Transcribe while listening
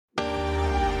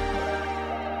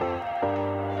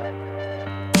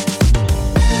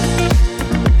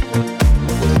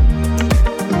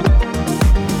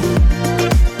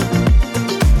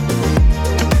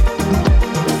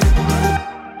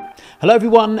Hello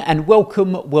everyone and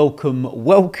welcome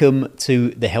to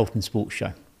the Health and Sports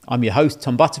Show. I'm your host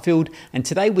Tom Butterfield, and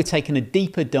today we're taking a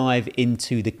deeper dive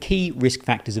into the key risk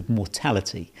factors of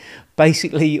mortality.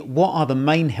 Basically, what are the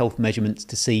main health measurements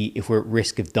to see if we're at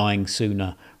risk of dying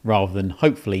sooner rather than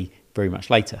hopefully very much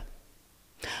later.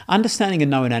 Understanding and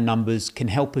knowing our numbers can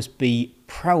help us be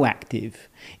proactive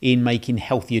in making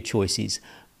healthier choices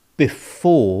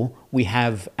before we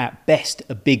have at best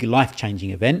a big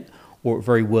life-changing event, or at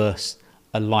very worst,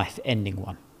 a life-ending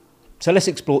one. So let's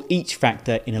explore each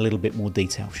factor in a little bit more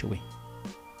detail, shall we?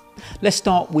 Let's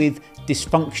start with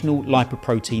dysfunctional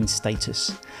lipoprotein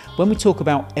status. When we talk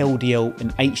about LDL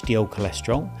and HDL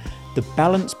cholesterol, the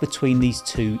balance between these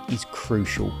two is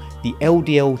crucial. The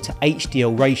LDL to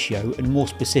HDL ratio, and more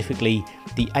specifically,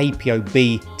 the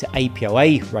ApoB to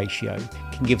ApoA ratio,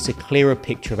 can give us a clearer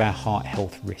picture of our heart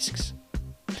health risks.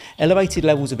 Elevated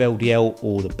levels of LDL,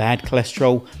 or the bad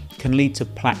cholesterol, can lead to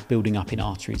plaque building up in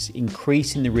arteries,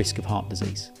 increasing the risk of heart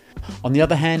disease. On the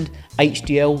other hand,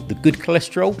 HDL, the good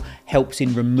cholesterol, helps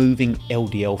in removing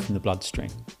LDL from the bloodstream.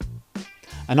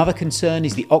 Another concern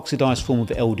is the oxidized form of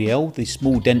LDL, the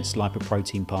small dense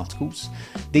lipoprotein particles.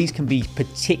 These can be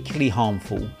particularly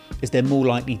harmful as they're more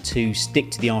likely to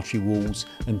stick to the artery walls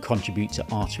and contribute to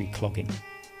artery clogging.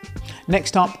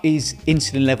 Next up is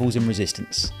insulin levels and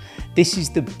resistance. This is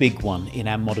the big one in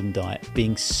our modern diet,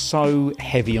 being so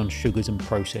heavy on sugars and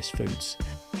processed foods.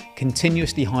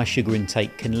 Continuously high sugar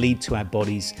intake can lead to our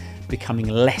bodies becoming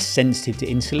less sensitive to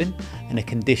insulin, and a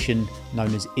condition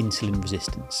known as insulin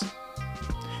resistance.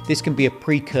 This can be a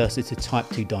precursor to type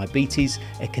 2 diabetes,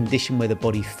 a condition where the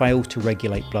body fails to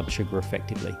regulate blood sugar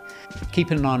effectively.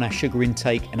 Keeping an eye on our sugar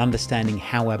intake and understanding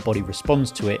how our body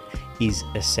responds to it is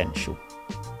essential.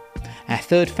 Our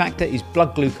third factor is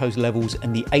blood glucose levels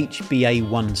and the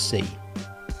HbA1c.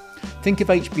 Think of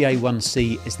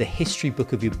HbA1c as the history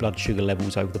book of your blood sugar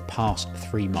levels over the past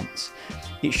 3 months.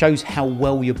 It shows how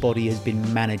well your body has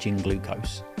been managing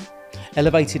glucose.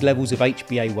 Elevated levels of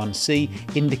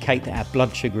HbA1c indicate that our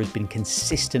blood sugar has been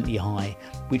consistently high,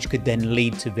 which could then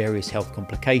lead to various health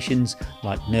complications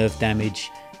like nerve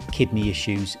damage, kidney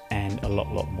issues, and a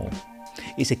lot more.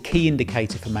 It's a key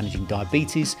indicator for managing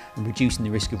diabetes and reducing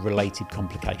the risk of related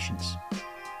complications.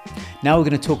 Now we're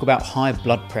going to talk about high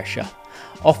blood pressure,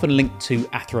 often linked to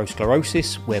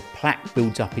atherosclerosis, where plaque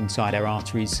builds up inside our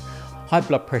arteries. High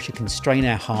blood pressure can strain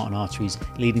our heart and arteries,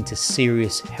 leading to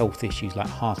serious health issues like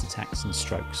heart attacks and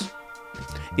strokes.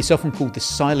 It's often called the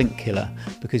silent killer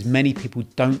because many people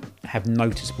don't have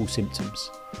noticeable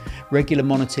symptoms. Regular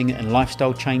monitoring and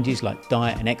lifestyle changes like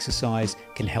diet and exercise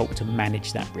can help to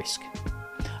manage that risk.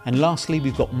 And lastly,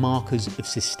 we've got markers of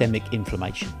systemic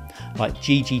inflammation like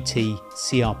GGT,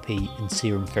 CRP and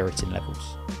serum ferritin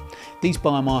levels. These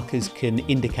biomarkers can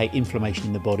indicate inflammation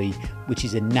in the body, which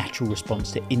is a natural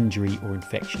response to injury or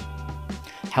infection.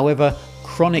 However,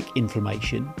 chronic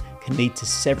inflammation can lead to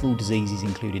several diseases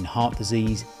including heart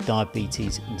disease,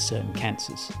 diabetes and certain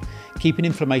cancers. Keeping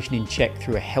inflammation in check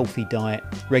through a healthy diet,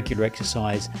 regular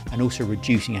exercise and also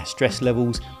reducing our stress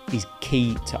levels is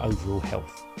key to overall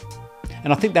health.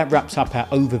 And I think that wraps up our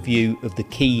overview of the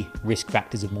key risk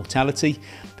factors of mortality.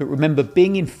 But remember,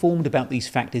 being informed about these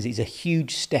factors is a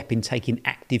huge step in taking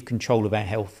active control of our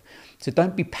health. So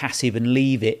don't be passive and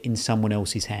leave it in someone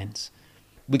else's hands.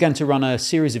 We're going to run a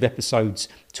series of episodes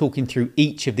talking through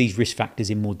each of these risk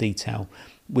factors in more detail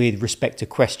with respect to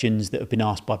questions that have been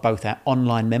asked by both our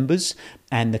online members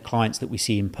and the clients that we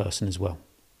see in person as well.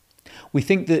 We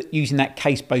think that using that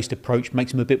case-based approach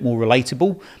makes them a bit more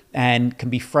relatable and can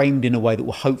be framed in a way that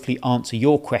will hopefully answer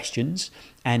your questions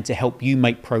and to help you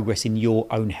make progress in your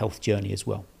own health journey as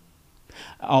well.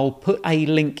 I'll put a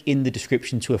link in the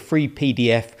description to a free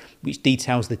PDF which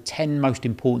details the 10 most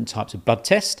important types of blood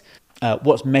tests,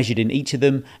 what's measured in each of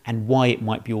them and why it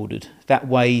might be ordered. That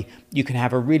way you can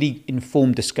have a really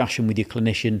informed discussion with your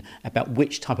clinician about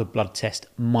which type of blood test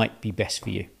might be best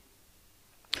for you.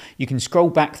 You can scroll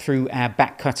back through our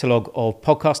back catalogue of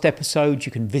podcast episodes.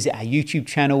 You can visit our YouTube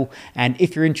channel. And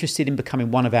if you're interested in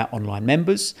becoming one of our online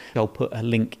members, I'll put a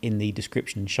link in the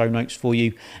description and show notes for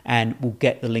you. And we'll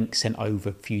get the link sent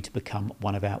over for you to become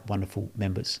one of our wonderful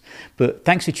members. But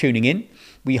thanks for tuning in.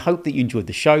 We hope that you enjoyed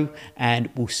the show and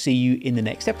we'll see you in the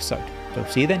next episode. So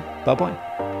see you then. Bye-bye.